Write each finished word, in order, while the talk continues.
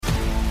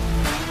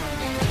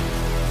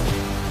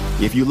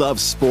If you love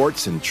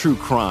sports and true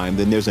crime,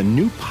 then there's a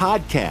new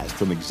podcast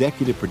from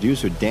executive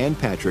producer Dan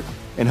Patrick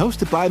and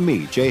hosted by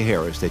me, Jay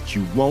Harris, that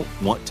you won't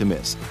want to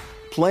miss.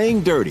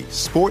 Playing Dirty: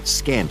 Sports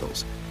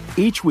Scandals.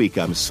 Each week,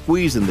 I'm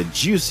squeezing the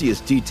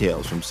juiciest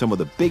details from some of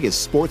the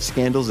biggest sports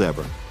scandals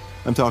ever.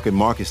 I'm talking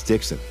Marcus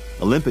Dixon,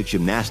 Olympic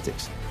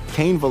gymnastics,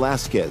 Cain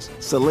Velasquez,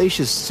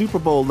 salacious Super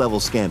Bowl-level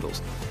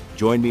scandals.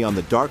 Join me on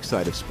the dark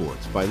side of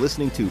sports by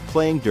listening to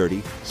Playing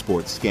Dirty: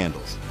 Sports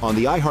Scandals on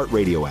the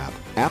iHeartRadio app,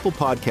 Apple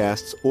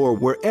Podcasts, or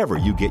wherever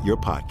you get your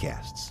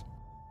podcasts.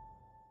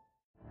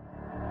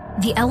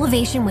 The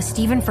Elevation with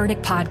Stephen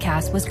Furtick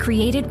podcast was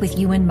created with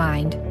you in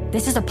mind.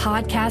 This is a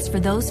podcast for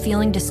those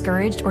feeling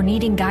discouraged or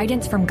needing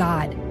guidance from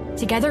God.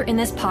 Together in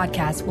this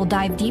podcast, we'll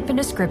dive deep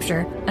into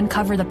Scripture,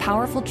 uncover the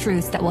powerful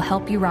truths that will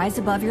help you rise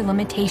above your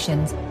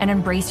limitations and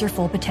embrace your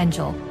full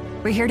potential.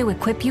 We're here to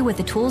equip you with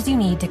the tools you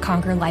need to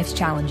conquer life's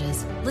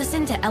challenges.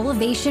 Listen to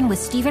Elevation with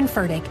Stephen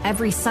Furtick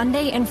every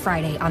Sunday and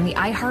Friday on the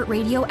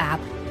iHeartRadio app,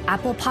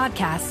 Apple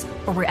Podcasts,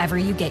 or wherever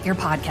you get your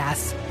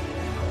podcasts.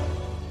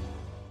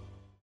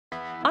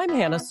 I'm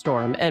Hannah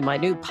Storm, and my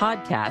new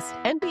podcast,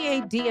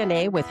 NBA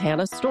DNA with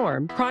Hannah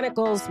Storm,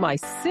 chronicles my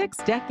 6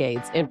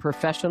 decades in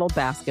professional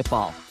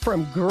basketball.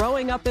 From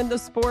growing up in the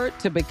sport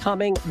to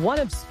becoming one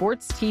of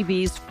sports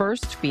TV's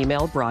first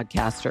female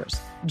broadcasters.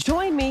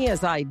 Join me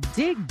as I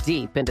dig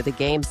deep into the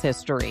game's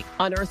history,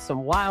 unearth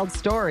some wild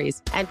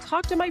stories, and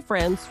talk to my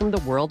friends from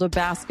the world of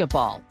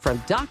basketball,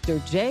 from Dr.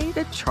 J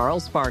to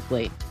Charles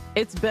Barkley.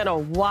 It's been a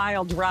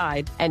wild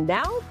ride, and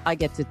now I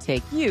get to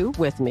take you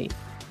with me.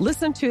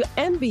 Listen to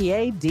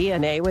NBA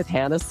DNA with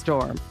Hannah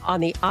Storm on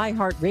the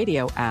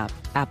iHeartRadio app,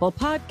 Apple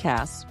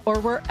Podcasts, or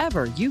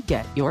wherever you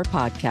get your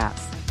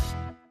podcasts.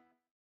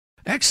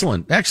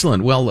 Excellent,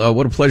 excellent. Well,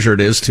 what a pleasure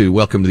it is to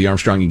welcome to the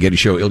Armstrong and Getty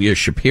Show Ilya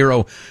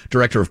Shapiro,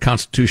 Director of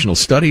Constitutional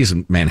Studies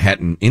at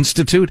Manhattan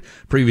Institute,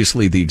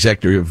 previously the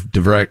Executive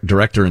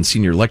Director and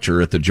Senior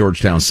Lecturer at the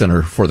Georgetown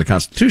Center for the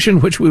Constitution,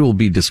 which we will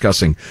be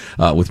discussing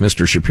with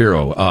Mr.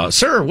 Shapiro.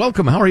 Sir,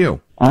 welcome. How are you?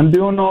 I'm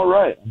doing all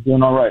right.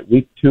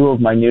 Week 2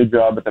 of my new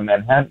job at the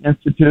Manhattan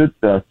Institute,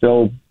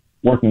 still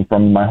working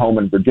from my home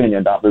in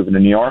Virginia, not moving to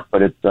New York,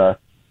 but it's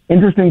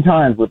interesting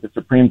times with the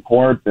Supreme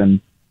Court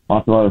and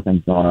lots of other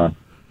things going on.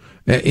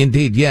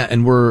 Indeed, yeah,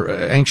 and we're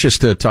anxious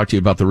to talk to you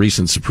about the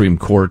recent Supreme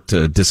Court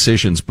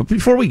decisions. But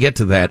before we get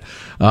to that,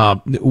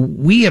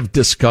 we have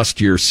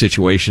discussed your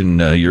situation,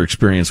 your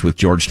experience with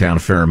Georgetown a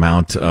fair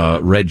amount,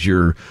 read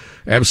your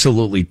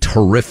absolutely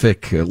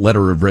terrific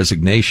letter of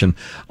resignation.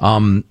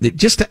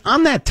 Just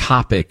on that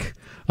topic,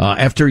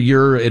 after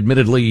your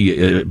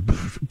admittedly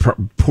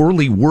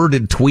poorly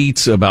worded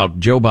tweets about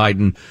Joe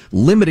Biden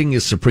limiting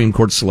his Supreme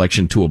Court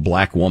selection to a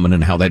black woman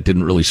and how that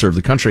didn't really serve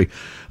the country,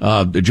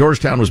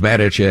 Georgetown was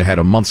mad at you, had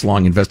a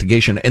months-long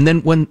investigation. And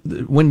then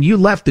when you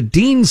left, the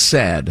dean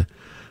said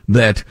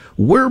that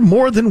our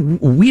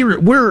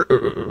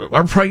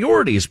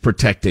priority is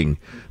protecting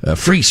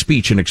free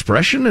speech and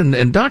expression,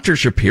 and Dr.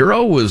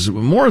 Shapiro was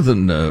more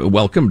than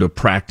welcome to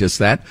practice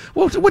that.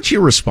 What's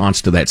your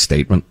response to that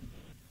statement?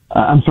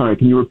 I'm sorry,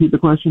 can you repeat the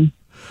question?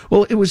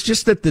 Well, it was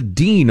just that the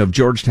dean of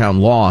Georgetown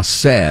Law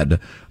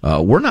said,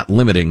 we're not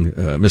limiting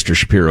Mr.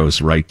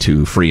 Shapiro's right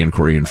to free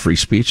inquiry and free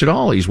speech at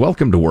all. He's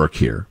welcome to work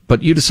here.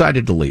 But you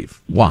decided to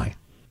leave. Why?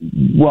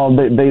 Well,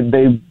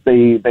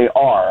 they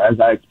are, as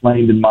I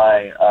explained in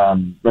my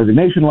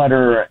resignation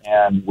letter,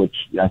 and which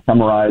I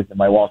summarized in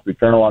my Wall Street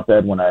Journal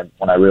op-ed when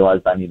I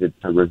realized I needed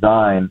to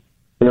resign.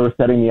 They were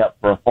setting me up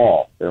for a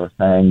fall. They were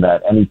saying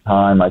that any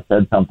time I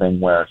said something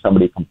where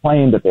somebody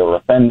complained that they were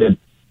offended,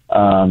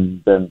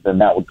 then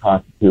that would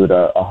constitute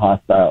a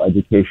hostile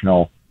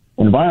educational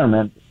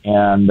environment.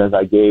 And as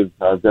I gave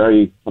some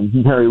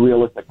very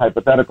realistic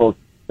hypotheticals,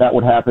 that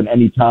would happen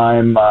any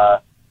time,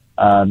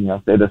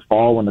 say this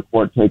fall when the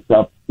court takes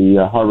up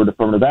the Harvard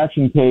affirmative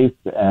action case,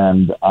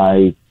 and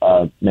I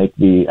make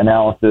the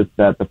analysis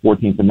that the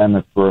 14th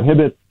Amendment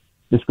prohibits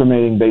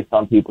discriminating based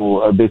on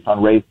people, based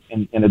on race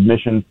in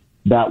admissions.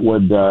 That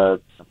would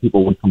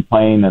people would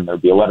complain, and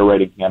there'd be a letter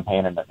writing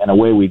campaign, and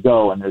away we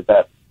go. And there's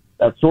that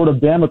sort of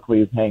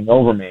Damocles hanging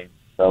over me.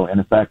 So in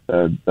effect,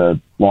 the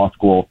law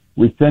school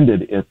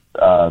rescinded its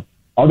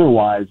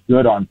otherwise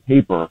good on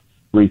paper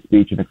free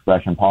speech and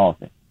expression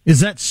policy. Is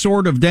that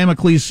sword of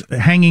Damocles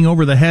hanging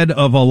over the head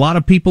of a lot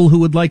of people who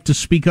would like to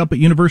speak up at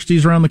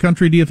universities around the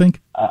country, do you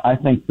think? I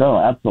think so,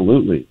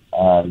 absolutely.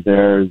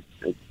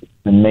 It's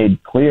been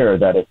made clear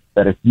that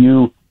if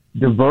you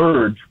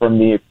diverge from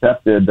the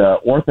accepted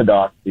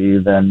orthodoxy,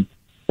 then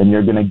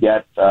you're going to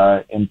get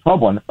in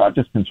trouble. And it's not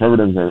just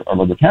conservatives or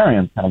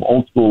libertarians, kind of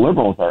old school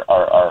liberals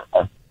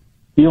are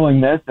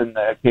feeling this, and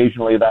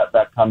occasionally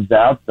that comes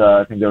out.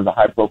 I think there was a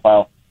high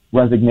profile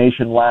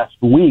resignation last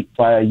week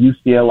by a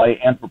UCLA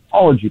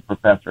anthropology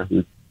professor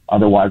who's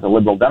otherwise a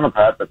liberal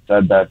Democrat, but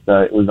said that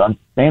it was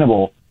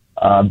unsustainable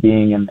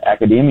being in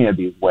academia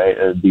these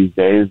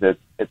days.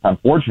 It's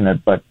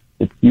unfortunate, but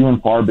it's few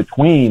and far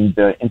between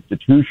the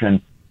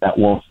institution that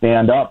will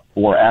stand up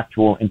for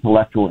actual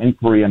intellectual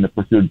inquiry and the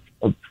pursuit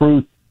of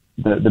truth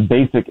the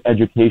basic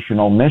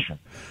educational mission.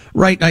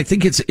 Right. I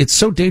think it's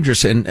so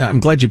dangerous, and I'm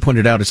glad you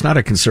pointed out it's not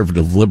a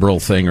conservative liberal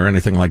thing or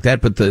anything like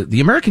that, but the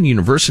American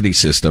university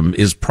system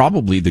is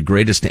probably the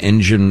greatest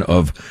engine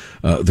of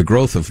the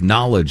growth of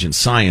knowledge and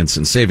science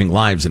and saving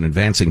lives and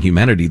advancing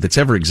humanity that's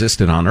ever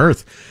existed on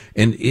Earth.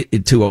 And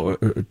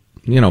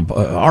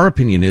our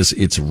opinion is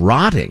it's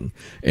rotting,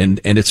 and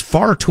it's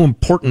far too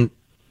important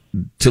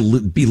to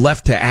be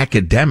left to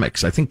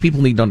academics. I think people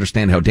need to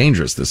understand how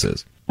dangerous this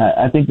is.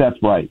 I think that's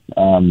right.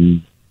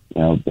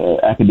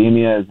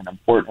 Academia is an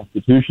important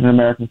institution in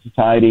American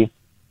society,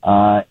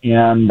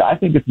 and I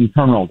think it's in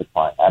terminal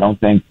decline. I don't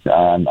think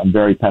I'm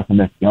very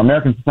pessimistic.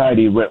 American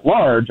society writ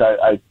large,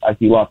 I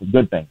see lots of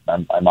good things.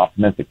 I'm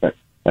optimistic, but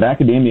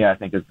academia, I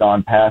think, has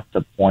gone past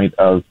the point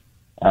of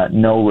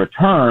no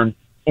return.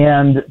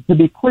 And to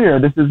be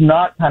clear, this is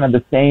not kind of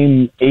the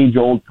same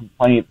age-old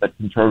complaint that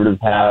conservatives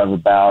have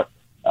about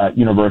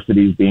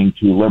universities being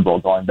too liberal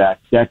going back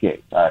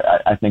decades.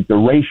 I think the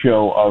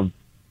ratio of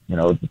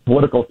the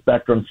political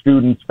spectrum,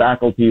 students,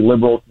 faculty,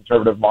 liberal,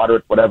 conservative,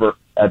 moderate, whatever,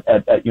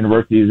 at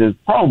universities is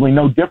probably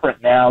no different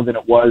now than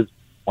it was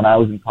when I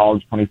was in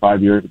college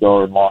 25 years ago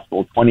or in law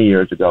school 20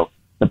 years ago.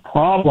 The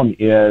problem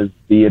is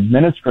the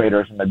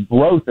administrators and the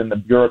growth in the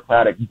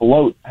bureaucratic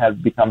bloat has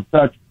become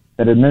such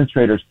that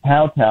administrators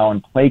kowtow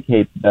and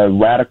placate the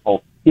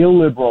radical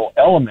illiberal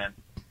element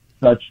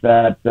such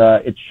that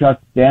it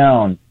shuts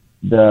down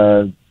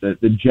the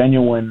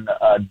genuine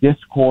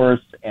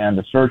discourse and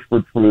the search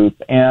for truth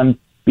and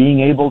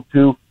being able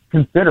to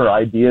consider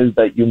ideas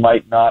that you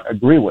might not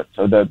agree with.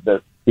 So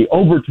the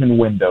Overton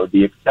window,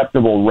 the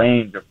acceptable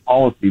range of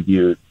policy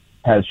views,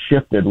 has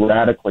shifted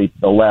radically to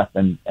the left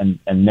and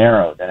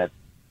narrowed, and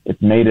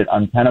it's made it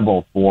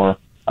untenable for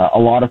a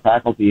lot of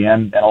faculty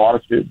and a lot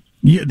of students.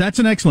 Yeah, that's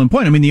an excellent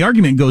point. I mean, the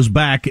argument goes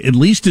back at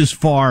least as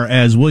far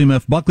as William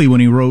F. Buckley when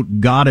he wrote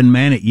God and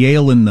Man at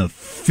Yale in the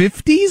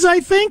 50s,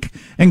 I think,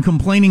 and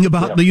complaining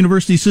about the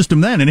university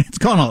system then, and it's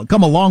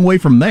come a long way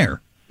from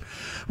there.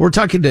 We're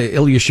talking to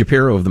Ilya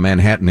Shapiro of the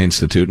Manhattan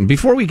Institute. And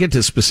before we get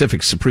to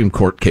specific Supreme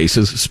Court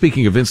cases,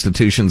 speaking of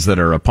institutions that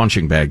are a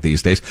punching bag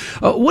these days,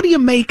 what do you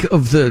make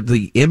of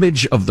the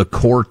image of the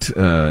court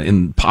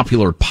in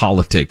popular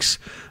politics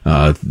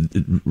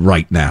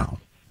right now?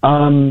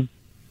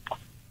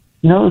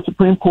 The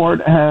Supreme Court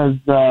has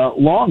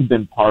long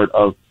been part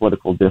of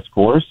political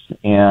discourse,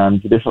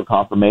 and judicial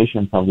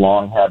confirmations have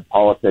long had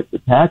politics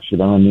attached to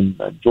them. I mean,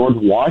 George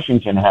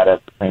Washington had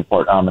a Supreme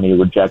Court nominee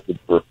rejected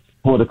for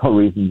political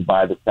reasons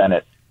by the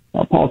Senate.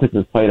 Now, politics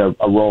has played a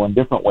role in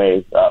different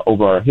ways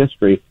over our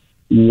history.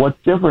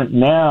 What's different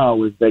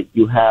now is that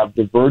you have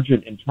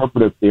divergent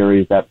interpretive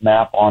theories that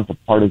map onto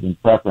partisan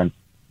preference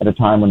at a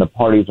time when the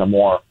parties are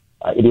more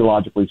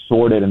ideologically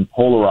sorted and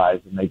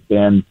polarized than they've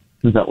been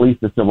since at least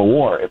the Civil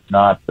War, if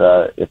not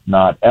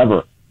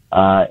ever.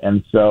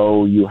 And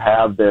so you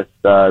have this,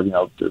 ratcheting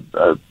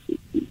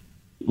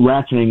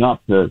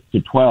up to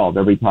 12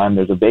 every time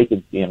there's a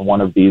vacancy in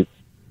one of these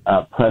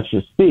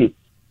precious seats.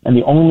 And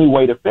the only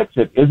way to fix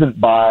it isn't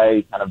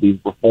by kind of these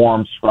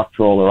reforms,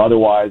 structural or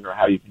otherwise, or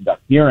how you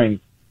conduct hearings,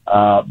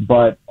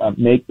 but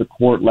make the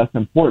court less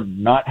important,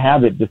 not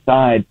have it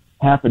decide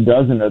half a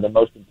dozen of the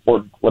most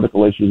important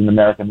political issues in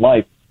American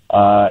life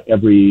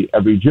every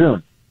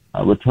June.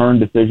 Return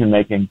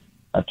decision-making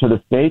to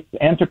the states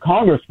and to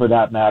Congress, for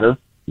that matter,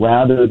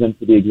 rather than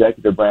to the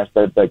executive branch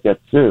that gets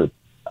sued.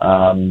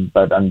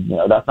 But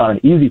that's not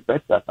an easy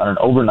fix. That's not an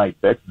overnight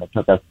fix, and it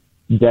took us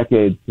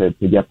decades to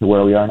get to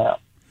where we are now.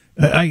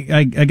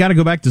 I got to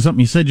go back to something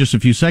you said just a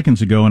few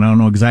seconds ago, and I don't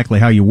know exactly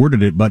how you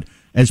worded it, but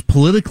as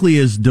politically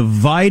as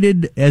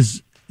divided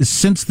as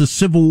since the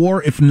Civil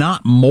War, if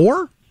not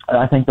more?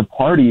 I think the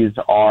parties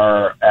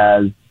are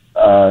as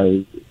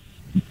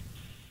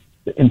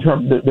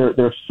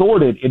they're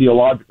sorted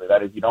ideologically.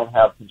 That is, you don't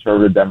have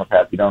conservative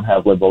Democrats, you don't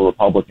have liberal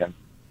Republicans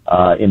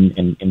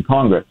in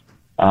Congress,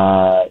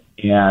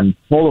 and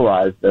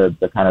polarized.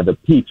 The kind of the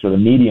peaks or the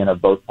median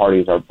of both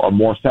parties are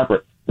more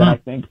separate than I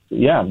think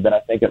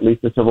at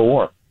least the Civil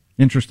War.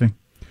 Interesting.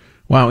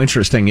 Wow,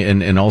 interesting,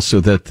 and also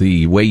that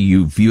the way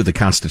you view the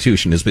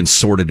Constitution has been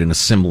sorted in a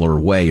similar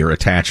way or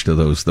attached to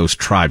those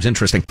tribes.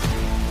 Interesting.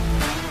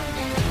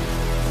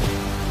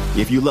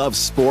 If you love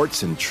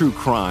sports and true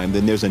crime,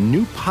 then there's a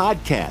new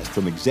podcast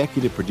from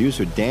executive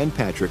producer Dan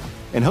Patrick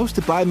and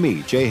hosted by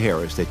me, Jay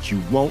Harris, that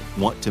you won't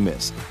want to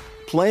miss.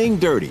 Playing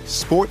Dirty: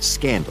 Sports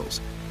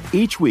Scandals.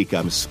 Each week,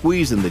 I'm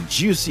squeezing the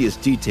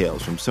juiciest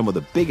details from some of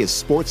the biggest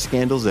sports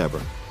scandals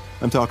ever.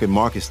 I'm talking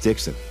Marcus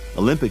Dixon,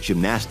 Olympic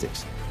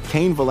gymnastics,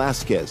 Cain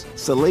Velasquez,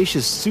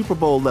 salacious Super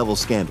Bowl-level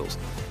scandals.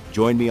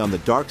 Join me on the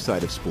dark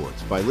side of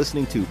sports by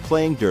listening to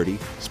Playing Dirty: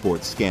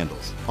 Sports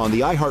Scandals on the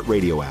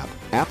iHeartRadio app,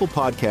 Apple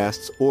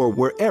Podcasts, or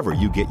wherever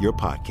you get your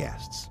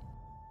podcasts.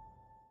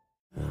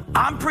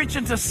 I'm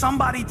preaching to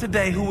somebody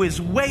today who is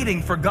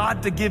waiting for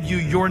God to give you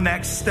your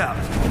next step,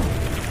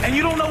 and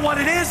you don't know what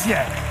it is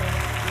yet.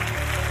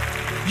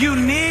 You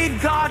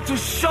need God to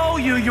show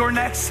you your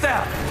next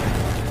step.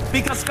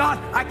 Because God,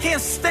 I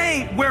can't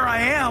stay where I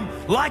am,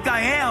 like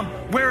I am,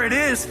 where it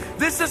is.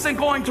 This isn't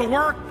going to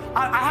work.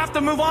 I have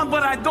to move on,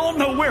 but I don't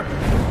know where.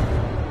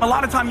 A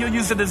lot of time you'll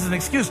use it as an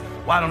excuse.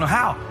 Well, I don't know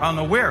how. I don't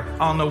know where.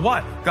 I don't know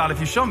what. God, if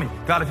you show me.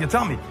 God, if you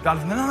tell me. God,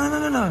 if...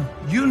 No.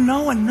 You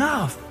know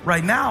enough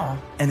right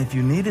now. And if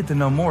you needed to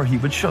know more, he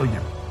would show you.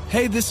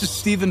 Hey, this is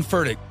Stephen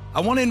Furtick. I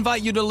want to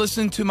invite you to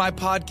listen to my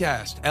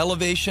podcast,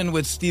 Elevation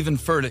with Stephen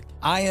Furtick.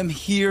 I am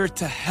here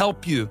to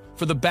help you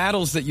for the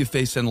battles that you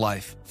face in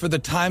life, for the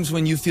times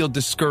when you feel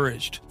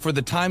discouraged, for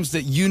the times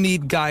that you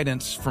need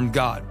guidance from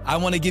God. I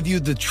want to give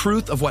you the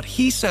truth of what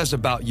he says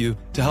about you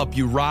to help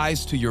you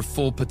rise to your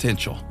full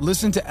potential.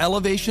 Listen to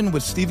Elevation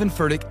with Stephen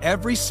Furtick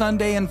every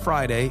Sunday and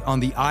Friday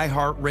on the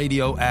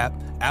iHeartRadio app,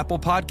 Apple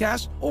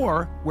Podcasts,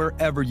 or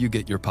wherever you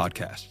get your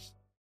podcasts.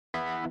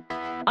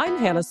 I'm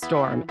Hannah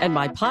Storm, and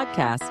my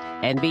podcast,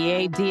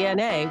 NBA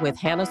DNA with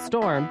Hannah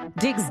Storm,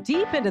 digs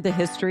deep into the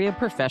history of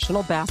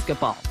professional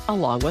basketball,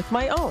 along with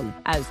my own,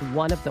 as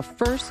one of the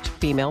first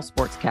female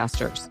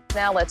sportscasters.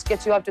 Now let's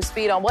get you up to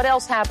speed on what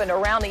else happened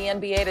around the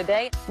NBA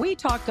today. We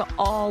talk to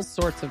all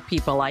sorts of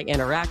people I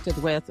interacted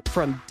with,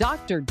 from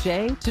Dr.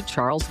 J to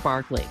Charles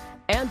Barkley,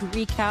 and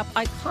recap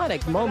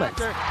iconic moments.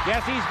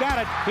 Yes, he's got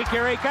it.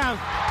 Here he comes.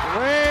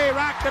 Way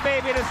rock the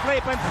baby to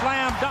sleep and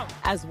slam dunk.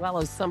 As well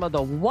as some of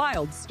the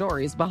wild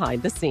stories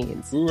behind the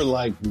scenes. We were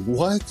like,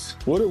 what?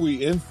 What are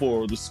we in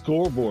for? The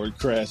scoreboard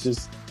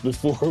crashes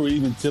before we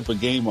even tip a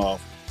game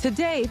off.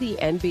 Today, the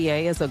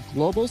NBA is a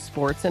global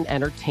sports and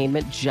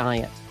entertainment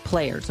giant.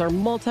 Players are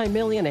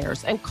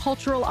multimillionaires and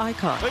cultural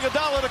icons.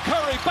 Iguodala to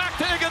Curry, back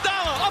to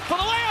Iguodala, up for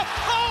the layup.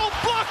 Oh,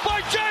 blocked by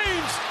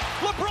James.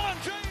 LeBron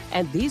James.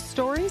 And these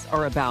stories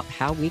are about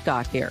how we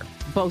got here,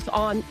 both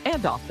on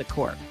and off the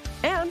court.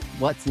 And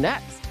what's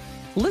next?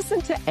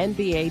 Listen to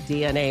NBA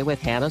DNA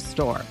with Hannah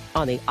Storm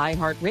on the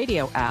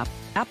iHeartRadio app,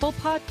 Apple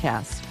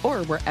Podcasts,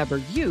 or wherever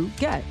you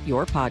get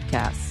your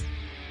podcasts.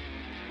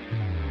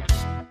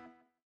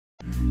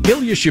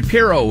 Ilya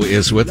Shapiro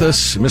is with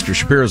us. Mr.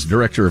 Shapiro is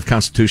Director of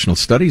Constitutional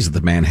Studies at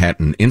the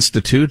Manhattan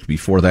Institute.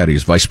 Before that,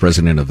 he's Vice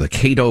President of the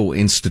Cato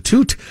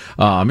Institute.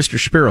 Mr.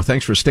 Shapiro,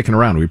 thanks for sticking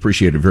around. We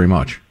appreciate it very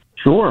much.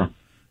 Sure.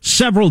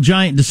 Several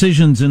giant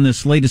decisions in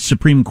this latest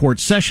Supreme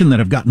Court session that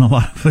have gotten a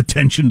lot of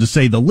attention, to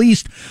say the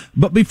least.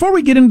 But before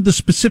we get into the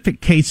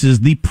specific cases,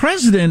 the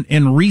president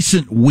in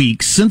recent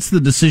weeks, since the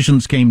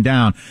decisions came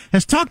down,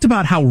 has talked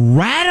about how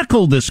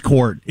radical this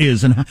court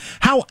is and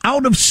how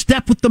out of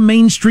step with the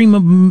mainstream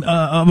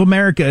of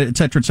America, et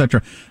cetera, et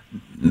cetera.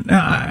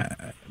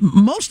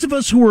 Most of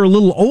us who are a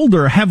little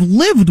older have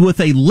lived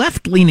with a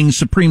left-leaning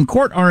Supreme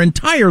Court our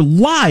entire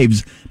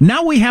lives.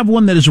 Now we have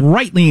one that is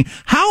right-leaning.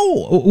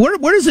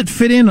 Where does it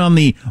fit in on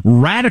the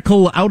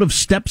radical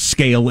out-of-step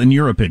scale, in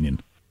your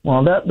opinion?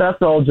 Well,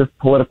 that's all just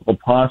political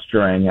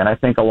posturing, and I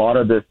think a lot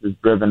of this is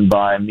driven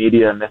by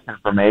media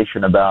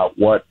misinformation about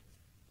what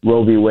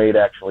Roe v. Wade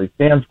actually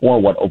stands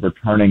for, what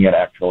overturning it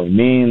actually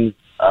means.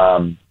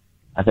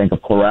 I think a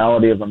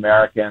plurality of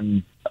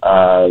Americans,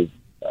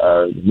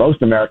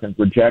 most Americans,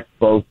 reject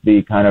both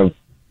the kind of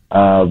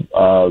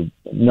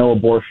no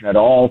abortion at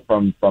all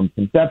from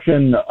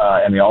conception,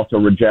 and they also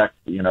reject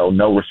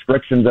no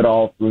restrictions at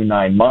all through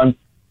 9 months.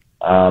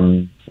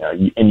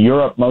 In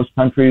Europe, most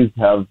countries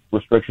have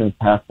restrictions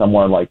past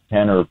somewhere like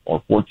 10 or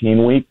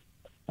 14 weeks,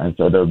 and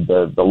so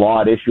the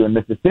law at issue in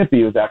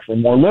Mississippi is actually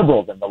more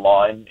liberal than the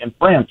law in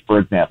France, for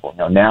example.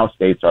 Now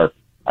states are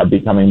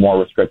becoming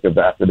more restrictive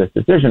after this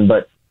decision,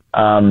 but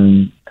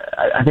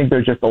I think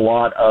there's just a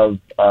lot of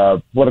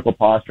political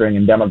posturing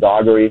and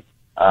demagoguery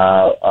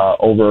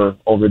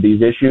over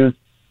these issues.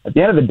 At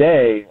the end of the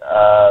day,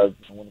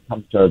 when it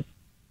comes to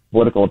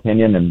political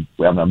opinion, and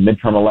we have a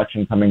midterm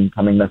election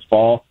coming this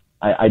fall,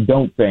 I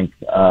don't think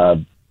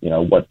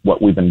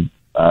what we've been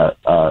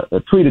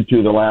treated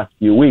to the last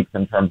few weeks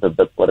in terms of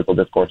the political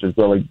discourse is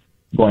really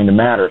going to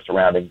matter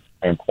surrounding the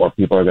Supreme Court.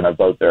 People are going to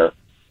vote their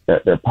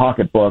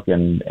pocketbook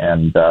and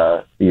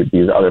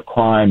these other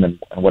crime and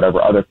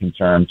whatever other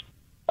concerns.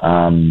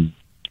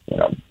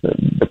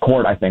 The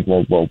court, I think,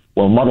 will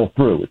muddle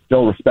through. It's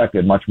still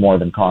respected much more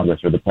than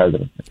Congress or the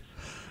president.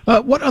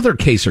 What other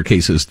case or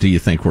cases do you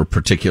think were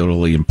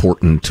particularly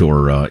important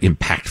or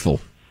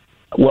impactful?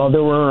 Well,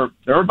 there were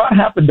about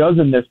half a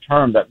dozen this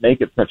term that make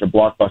it such a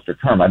blockbuster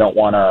term. I don't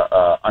want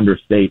to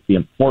understate the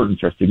importance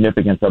or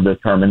significance of this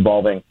term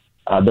involving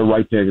the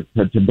right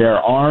to bear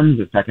arms,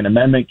 the Second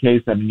Amendment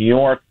case in New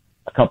York,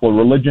 a couple of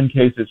religion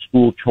cases,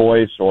 school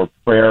choice or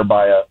prayer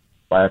by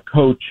a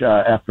coach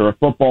after a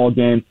football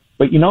game.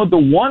 But the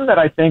one that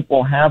I think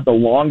will have the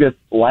longest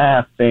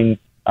lasting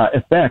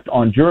effect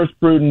on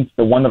jurisprudence,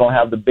 the one that will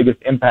have the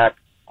biggest impact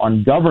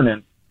on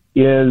governance,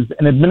 is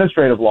an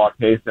administrative law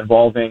case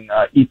involving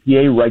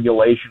EPA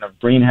regulation of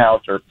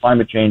greenhouse or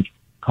climate change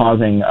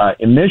causing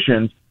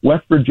emissions,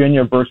 West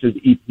Virginia versus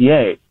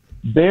EPA.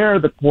 There,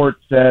 the court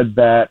said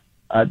that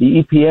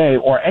the EPA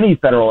or any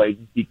federal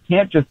agency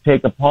can't just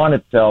take upon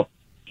itself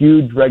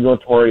huge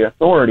regulatory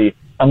authority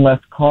unless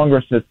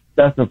Congress has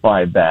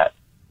specified that.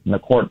 And the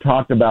court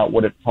talked about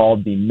what it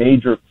called the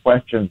major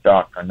questions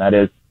doctrine. That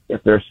is,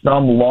 if there's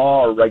some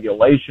law or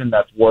regulation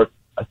that's worth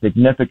a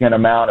significant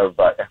amount of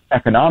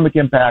economic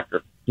impact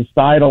or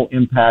societal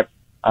impact,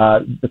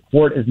 the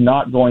court is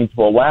not going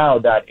to allow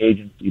that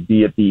agency,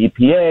 be it the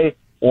EPA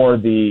or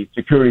the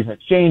Securities and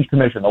Exchange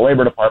Commission, the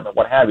Labor Department,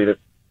 what have you.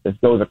 This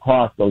goes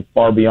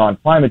far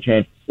beyond climate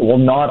change. It will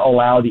not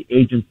allow the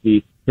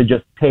agency to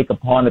just take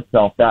upon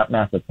itself that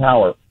massive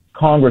power.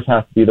 Congress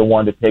has to be the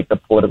one to take the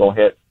political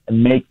hit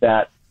and make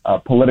that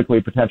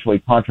politically potentially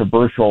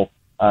controversial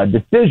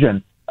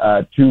decision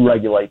to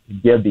regulate, to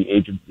give the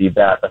agency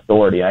that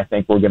authority. I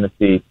think we're going to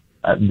see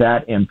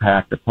that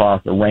impact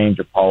across a range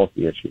of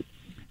policy issues.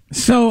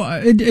 So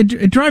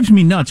it drives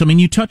me nuts. I mean,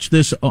 you touched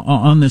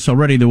on this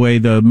already, the way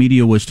the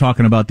media was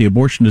talking about the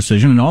abortion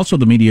decision, and also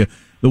the media,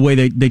 the way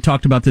they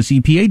talked about this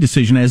EPA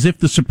decision, as if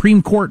the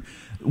Supreme Court,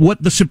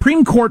 what the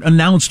Supreme Court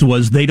announced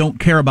was they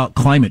don't care about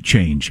climate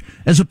change,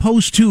 as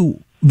opposed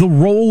to the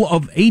role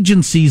of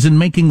agencies in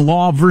making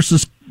law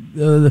versus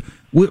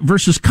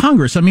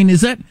Congress. I mean,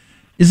 is that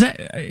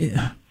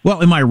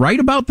well, am I right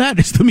about that?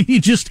 Is the media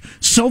just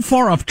so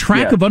far off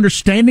track of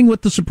understanding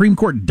what the Supreme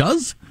Court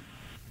does?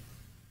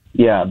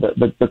 Yeah,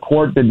 the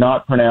court did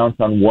not pronounce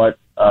on what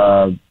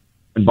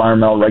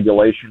environmental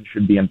regulation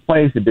should be in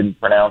place. It didn't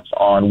pronounce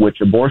on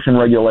which abortion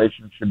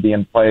regulation should be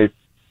in place.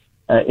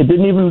 It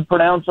didn't even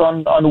pronounce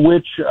on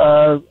which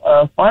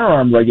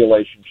firearm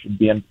regulation should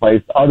be in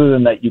place, other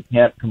than that you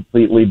can't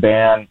completely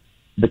ban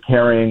the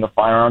carrying of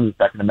firearms.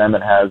 The Second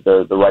Amendment has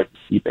the right to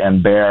keep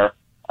and bear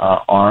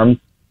arms.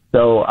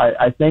 So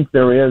I think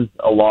there is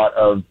a lot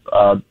of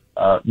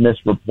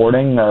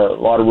misreporting. A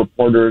lot of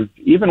reporters,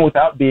 even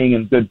without being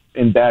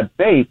in bad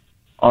faith,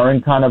 are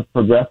in kind of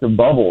progressive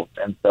bubbles,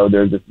 and so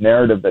there's this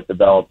narrative that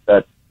develops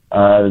that,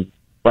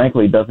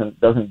 frankly,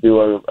 doesn't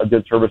do a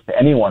good service to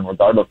anyone,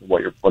 regardless of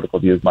what your political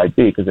views might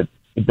be, because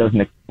it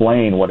doesn't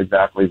explain what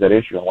exactly is at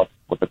issue and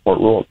what the court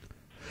rules.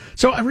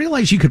 So I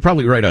realize you could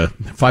probably write a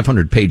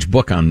 500-page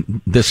book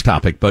on this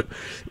topic, but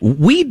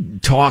we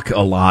talk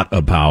a lot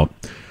about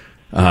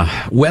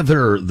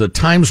whether the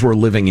times we're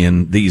living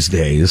in these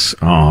days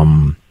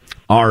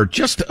are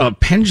just a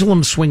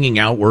pendulum swinging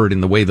outward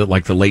in the way that,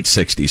 like, the late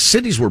 60s,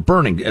 cities were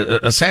burning,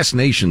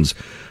 assassinations,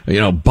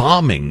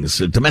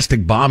 bombings,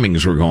 domestic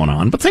bombings were going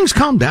on, but things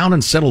calmed down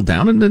and settled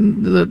down, and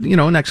then the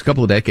next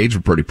couple of decades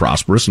were pretty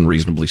prosperous and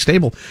reasonably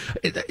stable.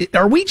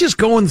 Are we just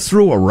going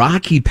through a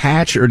rocky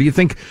patch, or do you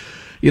think,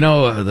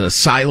 the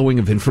siloing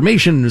of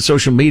information,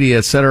 social media,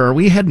 et cetera, are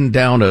we heading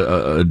down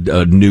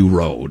a new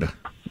road?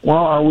 Well,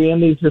 are we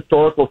in these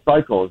historical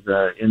cycles?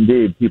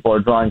 Indeed, people are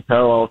drawing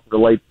parallels to the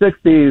late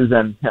 60s,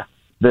 and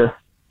the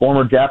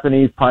former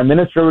Japanese prime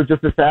minister was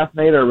just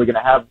assassinated. Are we going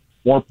to have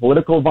more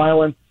political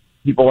violence?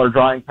 People are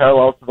drawing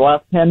parallels to the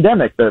last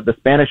pandemic, the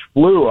Spanish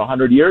flu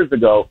 100 years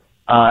ago,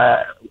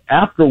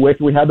 after which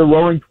we had the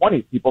Roaring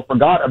 '20s. People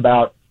forgot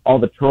about all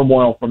the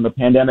turmoil from the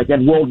pandemic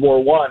and World War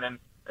I,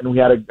 and we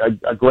had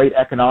a great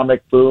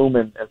economic boom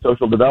and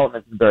social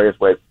development in various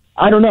ways.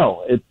 I don't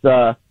know. It's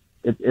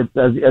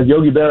as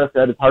Yogi Berra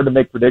said, it's hard to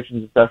make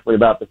predictions, especially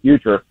about the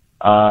future.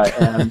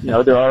 And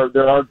there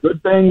are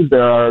good things.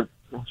 There are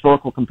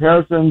historical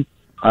comparisons.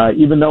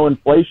 Even though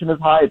inflation is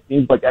high, it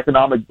seems like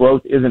economic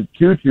growth isn't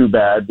too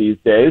bad these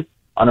days.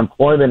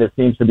 Unemployment, it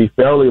seems to be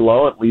fairly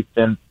low, at least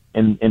in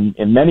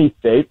many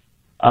states.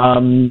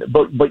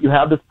 But you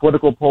have this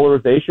political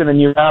polarization, and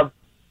you have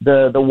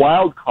the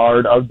wild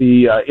card of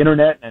the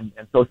internet and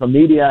social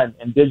media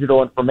and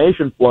digital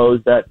information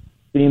flows that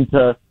seem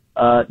to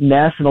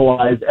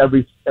nationalize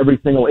every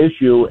single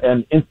issue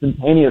and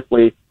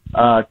instantaneously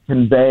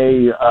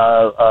convey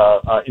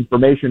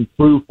information,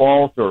 true,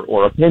 false,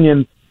 or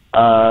opinions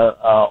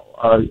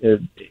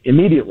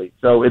immediately.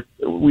 So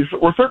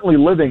we're certainly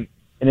living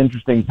in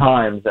interesting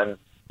times, and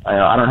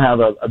I don't have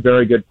a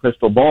very good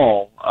crystal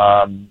ball.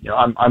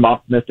 I'm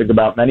optimistic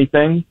about many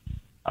things.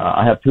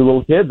 I have 2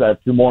 little kids. I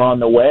have 2 more on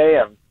the way.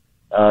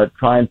 I'm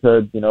trying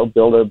to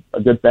build a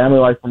good family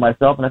life for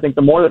myself, and I think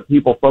the more that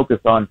people focus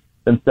on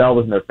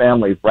themselves and their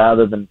families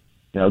rather than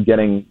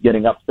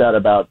getting upset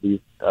about these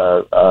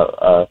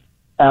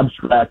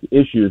abstract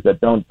issues that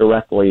don't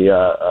directly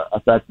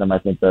affect them, I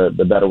think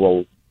the better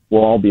we'll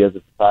all be as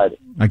a society.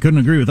 I couldn't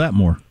agree with that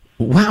more.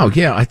 Wow,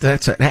 yeah,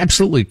 that's an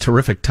absolutely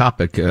terrific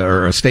topic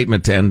or a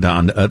statement to end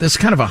on. This is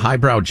kind of a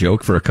highbrow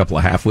joke for a couple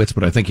of half-wits,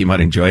 but I think you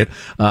might enjoy it.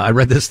 I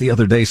read this the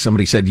other day.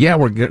 Somebody said, yeah,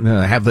 we're going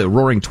to have the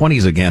Roaring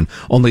 '20s again,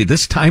 only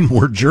this time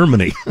we're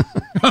Germany.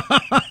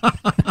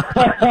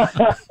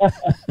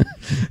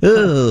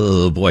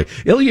 Oh, boy.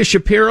 Ilya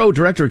Shapiro,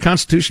 Director of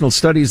Constitutional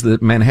Studies at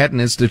the Manhattan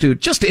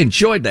Institute, just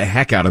enjoyed the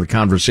heck out of the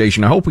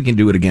conversation. I hope we can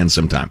do it again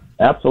sometime.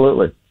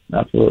 Absolutely.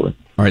 All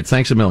right,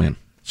 thanks a million.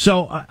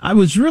 So I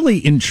was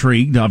really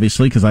intrigued,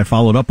 obviously, because I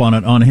followed up on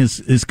it, on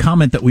his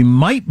comment that we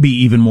might be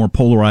even more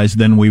polarized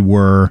than we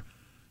were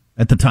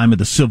at the time of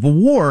the Civil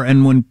War.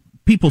 And when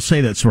people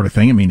say that sort of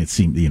thing, I mean, it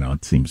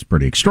seems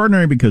pretty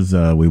extraordinary because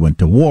we went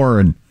to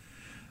war and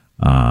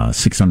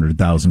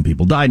 600,000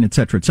 people died, and et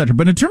cetera, et cetera.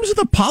 But in terms of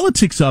the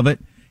politics of it,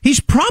 he's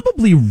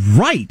probably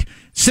right.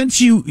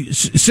 Since you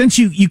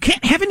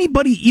can't have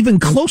anybody even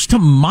close to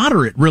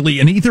moderate really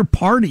in either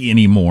party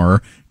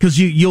anymore, because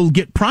you'll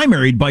get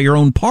primaried by your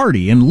own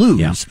party and lose.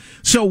 Yeah.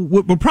 So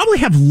we'll probably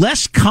have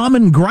less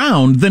common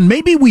ground than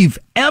maybe we've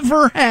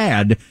ever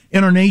had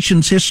in our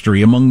nation's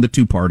history among the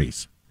two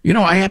parties. You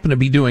know, I happen to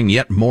be doing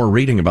yet more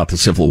reading about the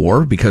Civil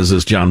War because,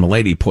 as John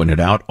Mullady pointed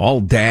out,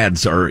 all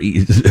dads are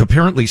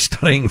apparently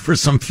studying for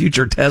some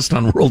future test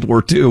on World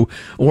War II,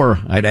 or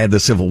I'd add the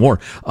Civil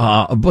War.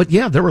 But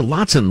yeah, there were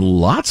lots and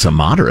lots of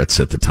moderates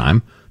at the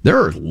time. There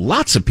are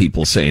lots of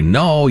people saying,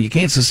 no, you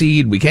can't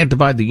secede. We can't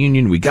divide the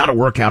Union. We got to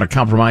work out a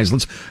compromise.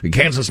 Let's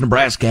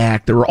Kansas-Nebraska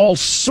Act. There were all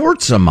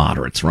sorts of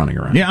moderates running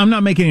around. Yeah, I'm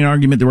not making an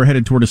argument that we're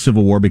headed toward a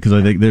civil war because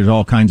I think there's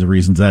all kinds of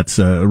reasons that's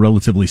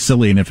relatively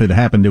silly. And if it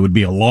happened, it would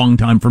be a long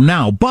time from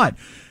now. But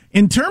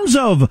in terms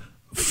of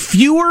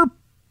fewer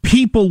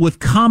people with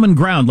common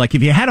ground, like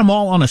if you had them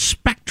all on a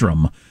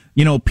spectrum,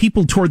 you know,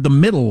 people toward the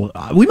middle,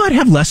 we might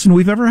have less than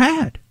we've ever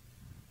had.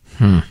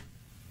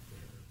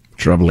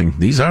 Troubling.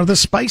 These are the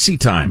spicy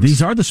times.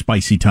 These are the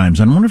spicy times.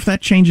 I wonder if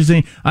that changes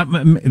any.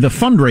 The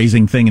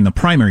fundraising thing in the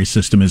primary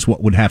system is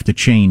what would have to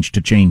change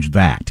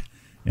that.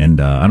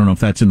 And I don't know if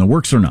that's in the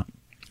works or not.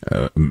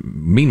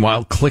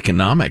 Meanwhile,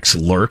 clickonomics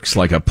lurks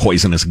like a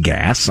poisonous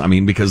gas. I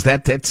mean, because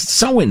that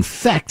so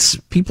infects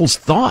people's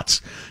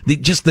thoughts.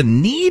 Just the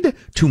need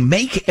to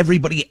make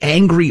everybody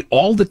angry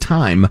all the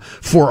time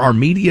for our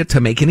media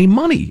to make any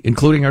money,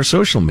 including our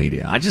social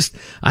media.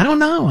 I don't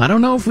know. I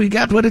don't know if we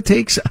got what it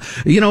takes.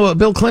 You know,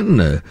 Bill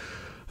Clinton,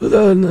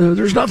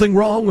 there's nothing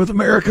wrong with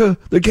America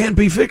that can't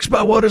be fixed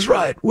by what is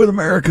right with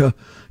America.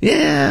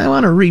 Yeah, I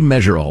want to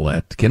remeasure all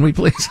that. Can we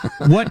please?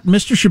 What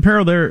Mr.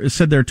 Shapiro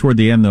said there toward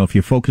the end, though, if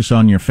you focus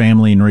on your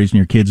family and raising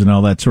your kids and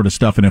all that sort of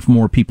stuff, and if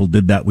more people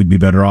did that, we'd be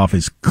better off,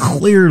 is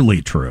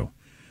clearly true.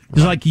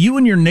 It's like you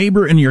and your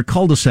neighbor in your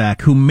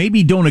cul-de-sac who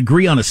maybe don't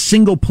agree on a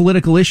single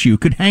political issue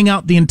could hang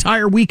out the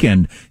entire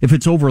weekend if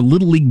it's over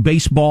Little League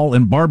baseball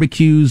and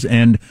barbecues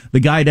and the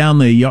guy down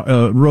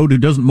the road who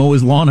doesn't mow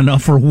his lawn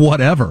enough or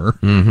whatever.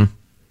 Mm-hmm.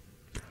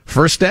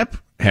 First step,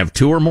 have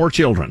 2 or more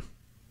children.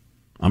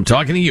 I'm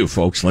talking to you,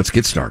 folks. Let's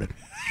get started.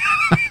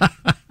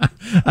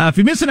 If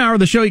you miss an hour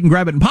of the show, you can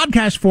grab it in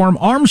podcast form,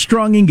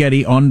 Armstrong and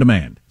Getty on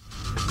demand.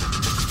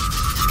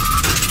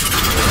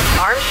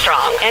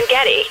 Armstrong and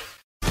Getty.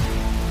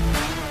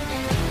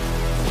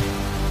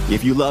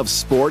 If you love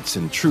sports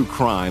and true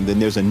crime, then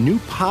there's a new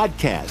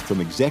podcast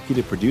from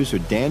executive producer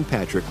Dan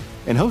Patrick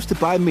and hosted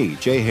by me,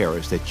 Jay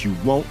Harris, that you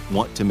won't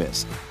want to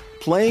miss.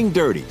 Playing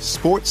Dirty: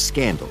 Sports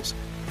Scandals.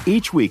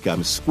 Each week,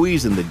 I'm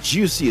squeezing the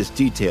juiciest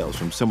details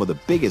from some of the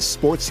biggest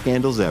sports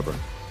scandals ever.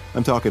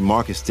 I'm talking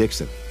Marcus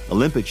Dixon,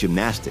 Olympic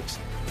gymnastics,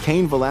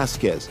 Cain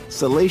Velasquez,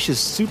 salacious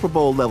Super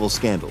Bowl-level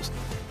scandals.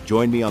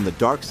 Join me on the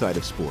dark side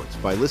of sports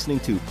by listening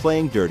to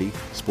Playing Dirty: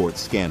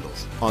 Sports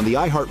Scandals on the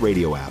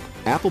iHeartRadio app,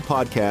 Apple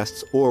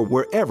Podcasts, or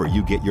wherever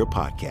you get your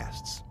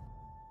podcasts.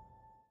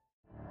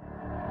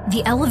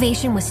 The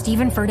Elevation with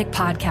Stephen Furtick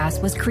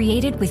podcast was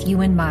created with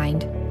you in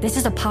mind. This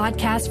is a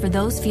podcast for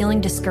those feeling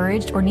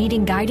discouraged or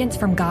needing guidance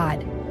from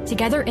God.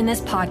 Together in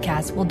this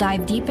podcast, we'll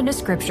dive deep into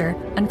Scripture,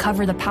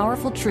 uncover the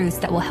powerful truths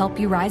that will help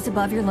you rise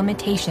above your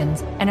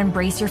limitations and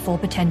embrace your full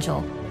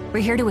potential.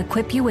 We're here to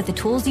equip you with the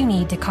tools you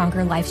need to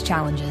conquer life's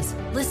challenges.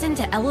 Listen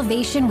to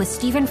Elevation with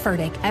Stephen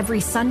Furtick every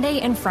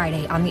Sunday and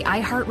Friday on the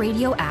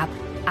iHeartRadio app,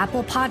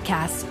 Apple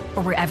Podcasts,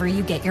 or wherever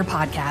you get your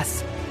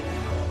podcasts.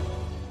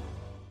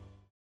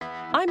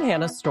 I'm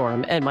Hannah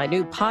Storm, and my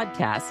new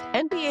podcast,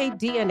 NBA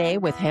DNA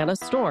with Hannah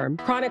Storm,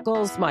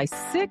 chronicles my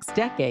 6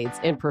 decades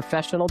in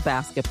professional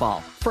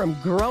basketball. From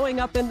growing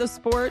up in the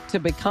sport to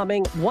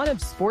becoming one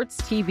of sports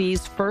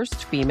TV's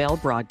first female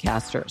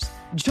broadcasters.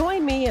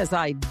 Join me as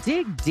I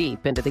dig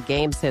deep into the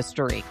game's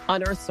history,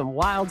 unearth some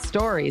wild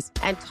stories,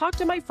 and talk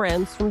to my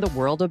friends from the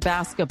world of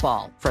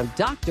basketball, from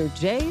Dr.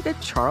 J to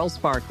Charles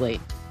Barkley.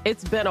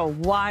 It's been a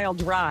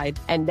wild ride,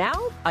 and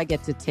now I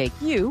get to take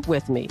you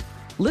with me.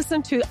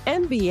 Listen to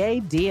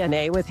NBA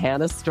DNA with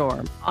Hannah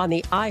Storm on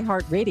the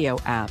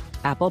iHeartRadio app,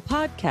 Apple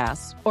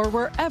Podcasts, or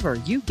wherever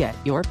you get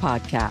your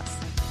podcasts.